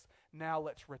this. Now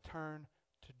let's return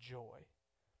to joy.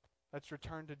 Let's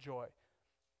return to joy.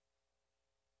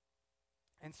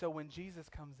 And so when Jesus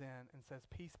comes in and says,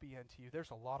 peace be unto you, there's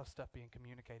a lot of stuff being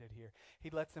communicated here. He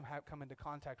lets them come into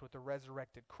contact with the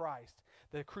resurrected Christ,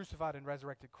 the crucified and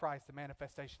resurrected Christ, the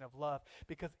manifestation of love.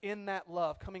 Because in that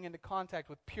love, coming into contact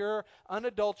with pure,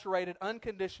 unadulterated,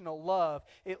 unconditional love,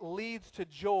 it leads to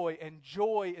joy, and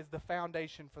joy is the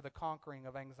foundation for the conquering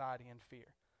of anxiety and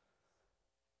fear.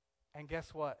 And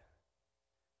guess what?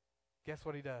 Guess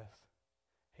what he does?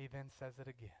 He then says it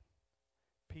again.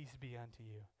 Peace be unto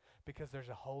you. Because there's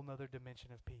a whole nother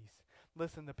dimension of peace.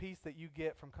 Listen, the peace that you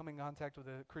get from coming in contact with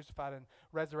a crucified and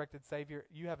resurrected Savior,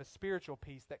 you have a spiritual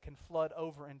peace that can flood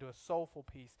over into a soulful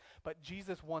peace. But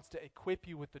Jesus wants to equip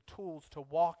you with the tools to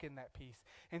walk in that peace.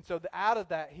 And so out of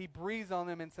that, he breathes on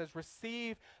them and says,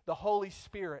 receive the Holy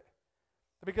Spirit.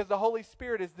 Because the Holy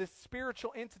Spirit is this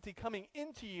spiritual entity coming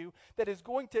into you that is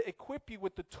going to equip you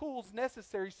with the tools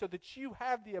necessary so that you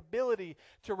have the ability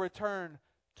to return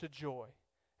to joy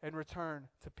and return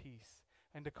to peace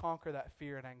and to conquer that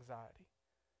fear and anxiety.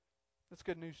 That's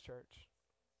good news, church.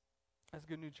 That's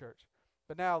good news, church.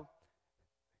 But now,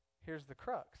 here's the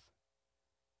crux.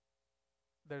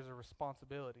 There's a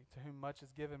responsibility. To whom much is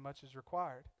given, much is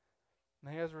required.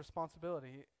 And he has a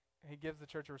responsibility. He gives the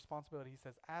church a responsibility. He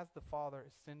says, as the Father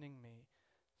is sending me,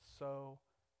 so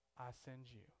I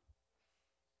send you.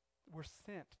 We're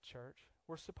sent, church.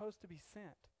 We're supposed to be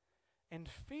sent. And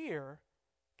fear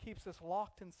keeps us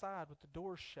locked inside with the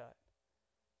doors shut.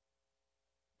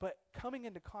 But coming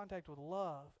into contact with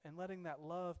love and letting that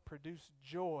love produce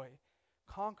joy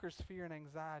conquers fear and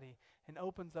anxiety and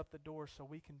opens up the door so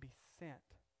we can be sent.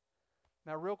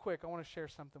 Now, real quick, I want to share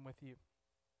something with you.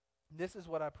 This is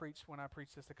what I preached when I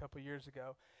preached this a couple years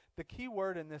ago. The key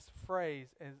word in this phrase,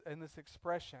 in this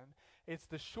expression, it's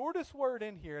the shortest word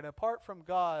in here, and apart from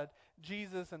God,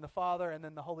 Jesus, and the Father, and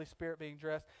then the Holy Spirit being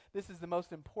dressed, this is the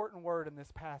most important word in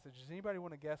this passage. Does anybody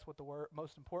want to guess what the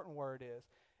most important word is?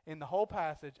 In the whole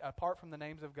passage, apart from the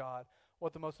names of God,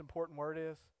 what the most important word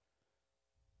is?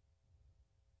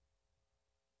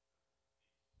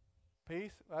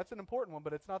 Peace. That's an important one,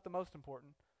 but it's not the most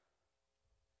important.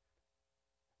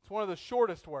 It's one of the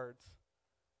shortest words.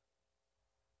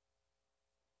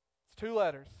 It's 2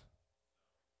 letters.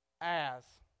 As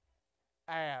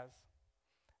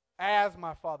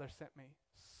my Father sent me,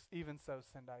 even so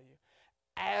send I you.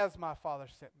 As my Father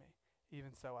sent me,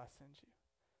 even so I send you.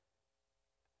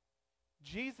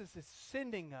 Jesus is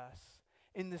sending us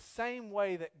in the same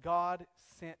way that God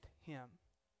sent him.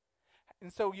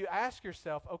 And so you ask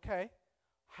yourself, okay,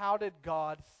 how did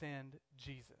God send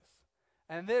Jesus?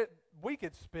 And then we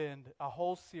could spend a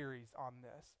whole series on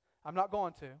this. I'm not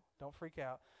going to. Don't freak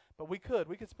out. But we could.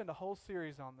 We could spend a whole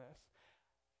series on this.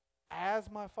 As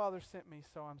my Father sent me,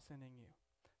 so I'm sending you.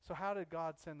 So how did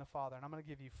God send the Father? And I'm going to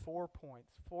give you 4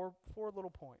 points, four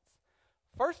little points.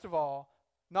 First of all,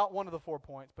 not one of the 4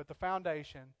 points, but the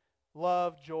foundation,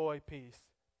 love, joy, peace.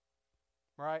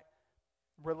 Right?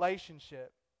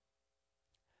 Relationship.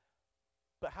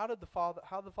 But how did the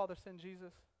Father send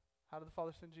Jesus? How did the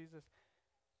Father send Jesus?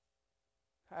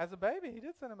 As a baby. He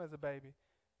did send him as a baby.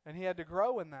 And he had to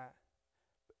grow in that.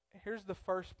 Here's the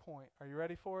first point. Are you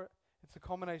ready for it? It's a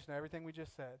culmination of everything we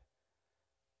just said.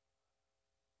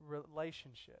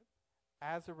 Relationship.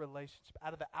 As a relationship.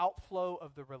 Out of the outflow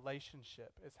of the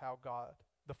relationship is how God,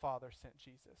 the Father, sent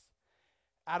Jesus.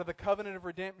 Out of the covenant of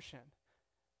redemption.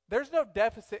 There's no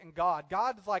deficit in God.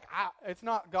 God is like, it's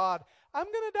not God, I'm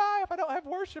going to die if I don't have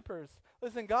worshipers.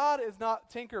 Listen, God is not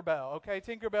Tinkerbell, okay?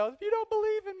 Tinkerbell, if you don't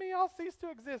believe in me, I'll cease to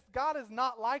exist. God is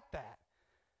not like that.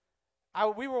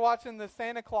 We were watching the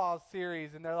Santa Claus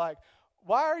series, and they're like,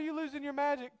 why are you losing your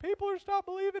magic? People are stop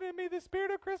believing in me. The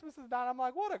spirit of Christmas is dying. I'm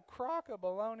like, what a crock of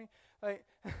baloney. Like,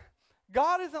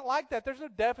 God isn't like that. There's no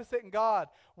deficit in God.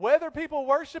 Whether people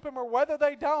worship him or whether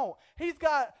they don't, he's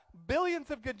got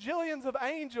billions of gajillions of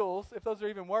angels, if those are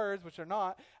even words, which are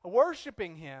not,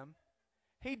 worshiping him.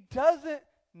 He doesn't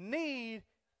need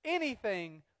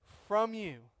anything from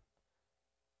you.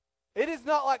 It is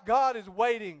not like God is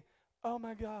waiting, oh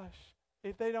my gosh,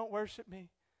 if they don't worship me.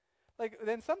 Like,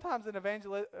 then sometimes in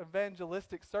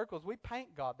evangelistic circles, we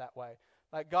paint God that way.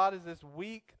 Like God is this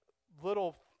weak,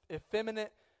 little,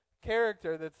 effeminate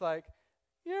character that's like,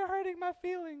 you're hurting my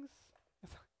feelings.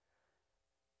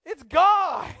 It's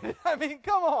God. I mean,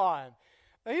 come on.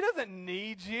 He doesn't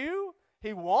need you.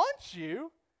 He wants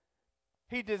you.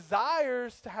 He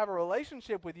desires to have a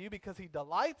relationship with you because he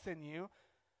delights in you.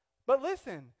 But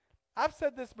listen, I've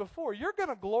said this before. You're going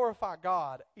to glorify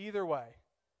God either way.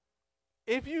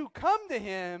 If you come to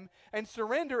him and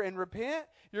surrender and repent,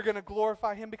 you're going to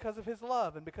glorify him because of his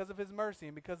love and because of his mercy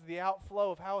and because of the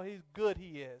outflow of how good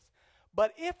he is.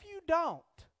 But if you don't,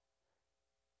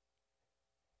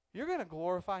 you're going to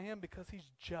glorify him because he's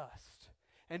just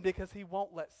and because he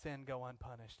won't let sin go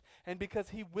unpunished and because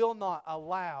he will not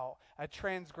allow a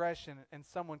transgression and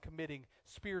someone committing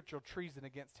spiritual treason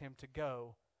against him to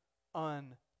go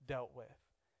undealt with.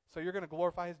 So you're going to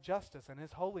glorify his justice and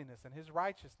his holiness and his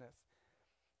righteousness.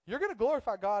 You're going to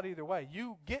glorify God either way.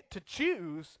 You get to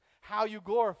choose how you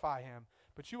glorify him,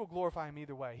 but you will glorify him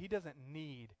either way. He doesn't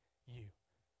need you.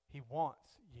 He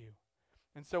wants you.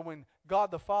 And so when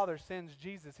God the Father sends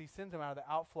Jesus, he sends him out of the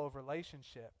outflow of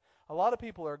relationship. A lot of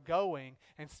people are going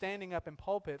and standing up in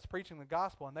pulpits preaching the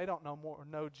gospel, and they don't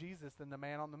know Jesus than the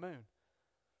man on the moon.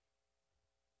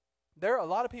 There are a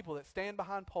lot of people that stand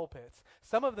behind pulpits,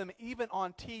 some of them even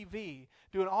on TV,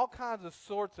 doing all kinds of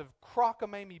sorts of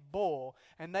crockamamie bull,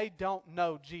 and they don't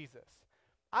know Jesus.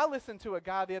 I listened to a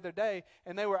guy the other day,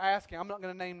 and they were asking, I'm not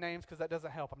going to name names because that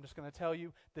doesn't help. I'm just going to tell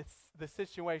you the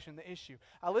situation, the issue.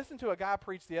 I listened to a guy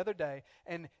preach the other day,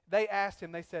 and they asked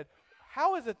him, they said,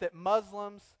 how is it that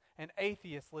Muslims and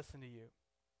atheists listen to you?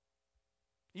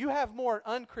 You have more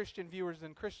unchristian viewers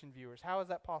than Christian viewers. How is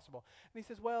that possible? And he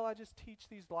says, well, I just teach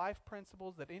these life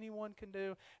principles that anyone can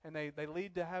do, and they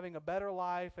lead to having a better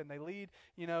life, and they lead,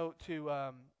 to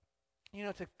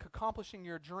accomplishing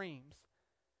your dreams.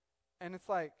 And it's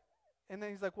like, and then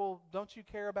he's like, well, don't you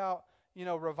care about,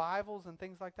 revivals and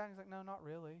things like that? And he's like, no, not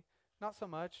really. Not so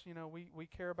much. We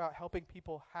care about helping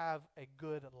people have a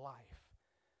good life.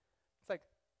 It's like,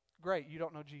 great, you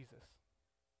don't know Jesus.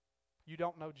 You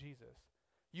don't know Jesus.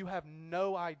 You have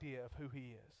no idea of who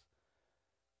he is.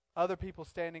 Other people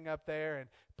standing up there and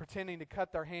pretending to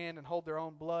cut their hand and hold their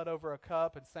own blood over a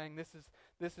cup and saying this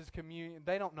is communion.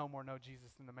 They don't know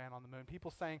Jesus than the man on the moon.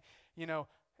 People saying,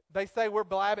 they say we're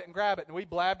blab it and grab it, and we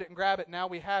blabbed it and grab it, and now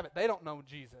we have it. They don't know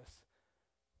Jesus.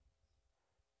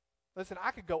 Listen,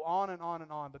 I could go on and on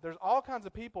and on, but there's all kinds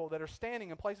of people that are standing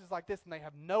in places like this and they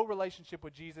have no relationship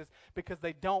with Jesus because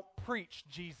they don't preach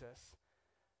Jesus.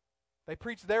 They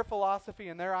preach their philosophy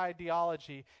and their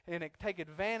ideology and take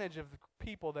advantage of the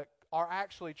people that are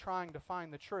actually trying to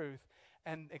find the truth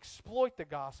and exploit the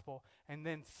gospel and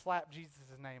then slap Jesus'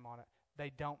 name on it.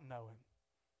 They don't know him.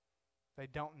 They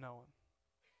don't know him.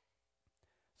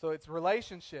 So it's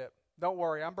relationship. Don't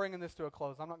worry, I'm bringing this to a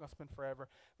close. I'm not going to spend forever.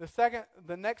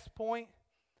 The next point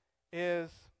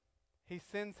is he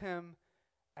sends him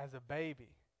as a baby.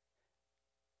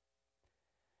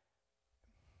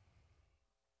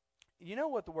 You know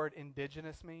what the word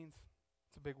indigenous means?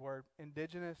 It's a big word.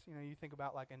 Indigenous, you think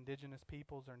about like indigenous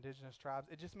peoples or indigenous tribes.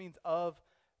 It just means of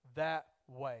that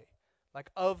way. Like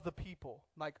of the people.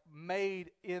 Like made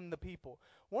in the people.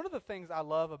 One of the things I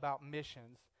love about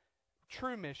missions,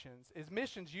 true missions, is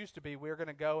missions used to be we're going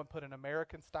to go and put an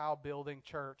American-style building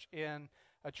church in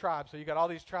a tribe. So you got all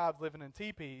these tribes living in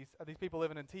teepees, these people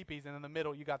living in teepees, and in the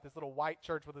middle you got this little white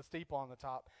church with a steeple on the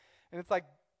top. And it's like,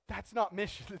 that's not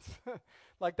missions.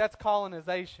 Like, that's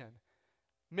colonization.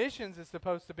 Missions is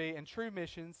supposed to be, and true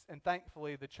missions, and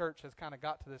thankfully the church has kind of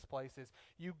got to this place, is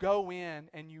you go in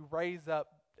and you raise up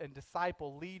and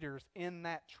disciple leaders in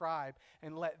that tribe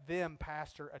and let them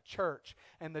pastor a church.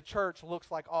 And the church looks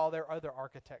like all their other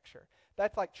architecture.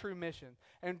 That's like true mission.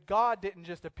 And God didn't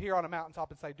just appear on a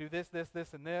mountaintop and say, do this, this,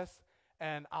 this, and this,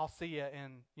 and I'll see you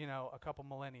in, a couple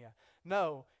millennia.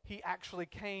 No, he actually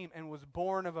came and was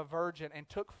born of a virgin and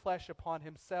took flesh upon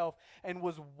himself and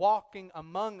was walking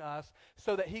among us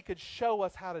so that he could show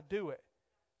us how to do it.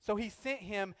 So he sent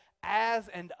him as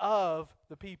and of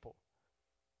the people.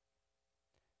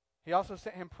 He also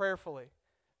sent him prayerfully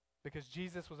because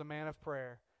Jesus was a man of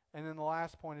prayer. And then the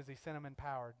last point is he sent him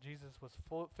empowered. Jesus was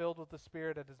filled with the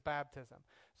Spirit at his baptism.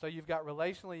 So you've got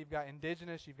relationally, you've got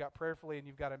indigenous, you've got prayerfully, and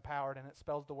you've got empowered, and it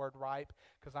spells the word ripe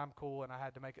because I'm cool and I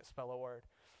had to make it spell a word.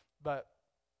 But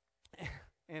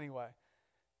anyway,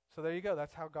 so there you go.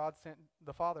 That's how God sent,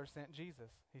 the Father sent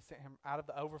Jesus. He sent him out of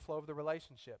the overflow of the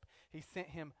relationship. He sent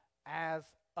him as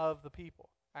of the people,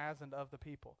 as and of the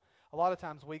people. A lot of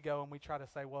times we go and we try to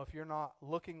say, well, if you're not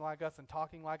looking like us and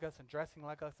talking like us and dressing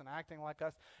like us and acting like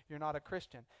us, you're not a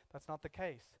Christian. That's not the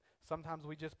case. Sometimes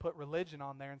we just put religion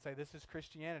on there and say this is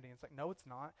Christianity. It's like, no, it's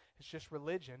not. It's just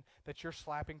religion that you're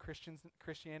slapping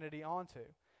Christianity onto.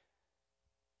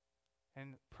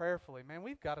 And prayerfully, man,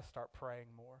 we've got to start praying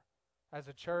more. As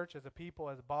a church, as a people,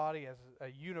 as a body, as a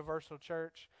universal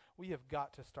church, we have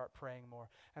got to start praying more.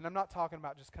 And I'm not talking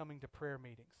about just coming to prayer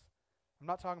meetings. I'm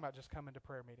not talking about just coming to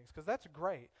prayer meetings, because that's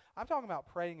great. I'm talking about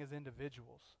praying as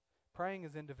individuals. Praying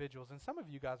as individuals. And some of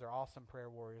you guys are awesome prayer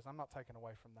warriors. I'm not taking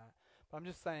away from that. But I'm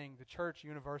just saying the church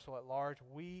universal at large,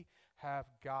 we have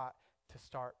got to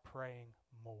start praying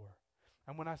more.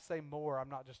 And when I say more, I'm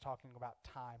not just talking about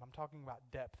time. I'm talking about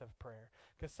depth of prayer.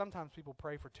 Because sometimes people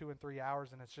pray for 2 and 3 hours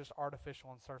and it's just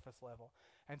artificial and surface level.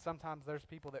 And sometimes there's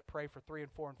people that pray for 3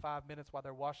 and 4 and 5 minutes while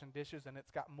they're washing dishes, and it's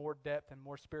got more depth and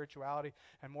more spirituality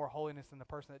and more holiness than the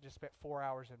person that just spent 4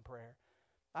 hours in prayer.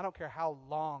 I don't care how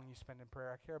long you spend in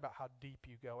prayer. I care about how deep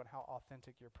you go and how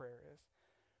authentic your prayer is.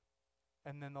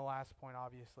 And then the last point,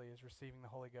 obviously, is receiving the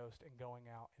Holy Ghost and going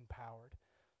out empowered.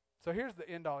 So here's the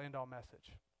end-all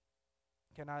message.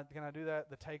 Can I do that?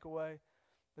 The takeaway?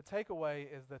 The takeaway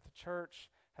is that the church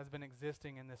has been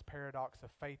existing in this paradox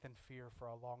of faith and fear for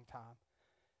a long time.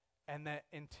 And that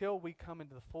until we come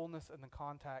into the fullness and the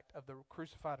contact of the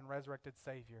crucified and resurrected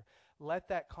Savior, let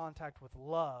that contact with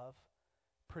love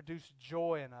produce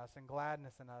joy in us and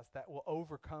gladness in us that will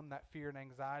overcome that fear and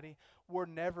anxiety. We're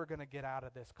never going to get out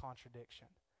of this contradiction.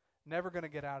 Never going to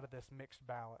get out of this mixed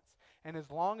balance. And as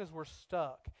long as we're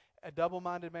stuck, a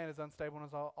double-minded man is unstable in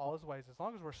all his ways. As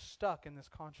long as we're stuck in this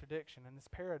contradiction, in this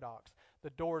paradox,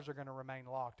 the doors are going to remain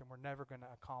locked, and we're never going to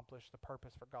accomplish the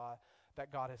purpose for God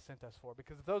that God has sent us for.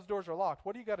 Because if those doors are locked,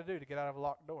 what do you got to do to get out of a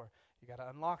locked door? You got to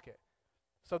unlock it.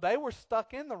 So they were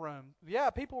stuck in the room. Yeah,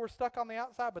 people were stuck on the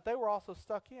outside, but they were also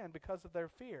stuck in because of their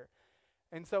fear.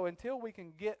 And so until we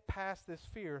can get past this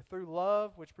fear through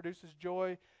love, which produces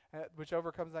joy, which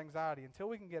overcomes anxiety, until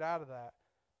we can get out of that,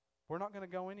 we're not going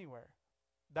to go anywhere.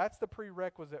 That's the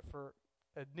prerequisite for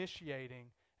initiating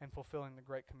and fulfilling the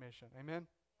Great Commission. Amen?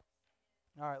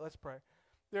 All right, let's pray.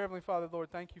 Dear Heavenly Father,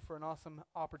 Lord, thank you for an awesome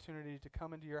opportunity to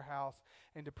come into your house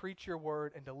and to preach your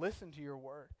word and to listen to your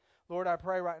word. Lord, I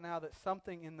pray right now that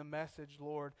something in the message,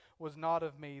 Lord, was not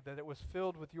of me, that it was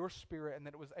filled with your Spirit and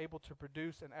that it was able to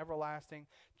produce an everlasting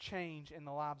change in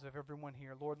the lives of everyone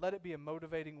here. Lord, let it be a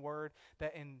motivating word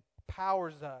that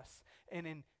empowers us and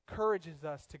encourages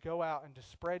us to go out and to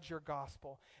spread your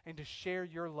gospel and to share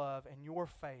your love and your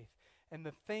faith and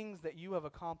the things that you have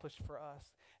accomplished for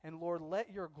us. And Lord,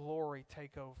 let your glory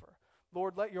take over.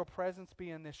 Lord, let your presence be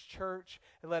in this church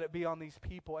and let it be on these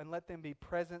people and let them be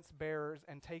presence bearers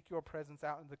and take your presence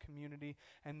out into the community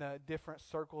and the different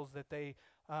circles that they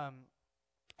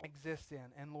exist in.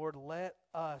 And Lord, let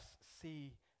us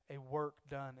see a work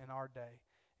done in our day.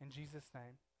 In Jesus'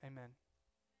 name, amen.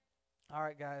 All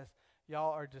right, guys,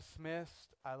 y'all are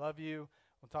dismissed. I love you.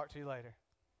 We'll talk to you later.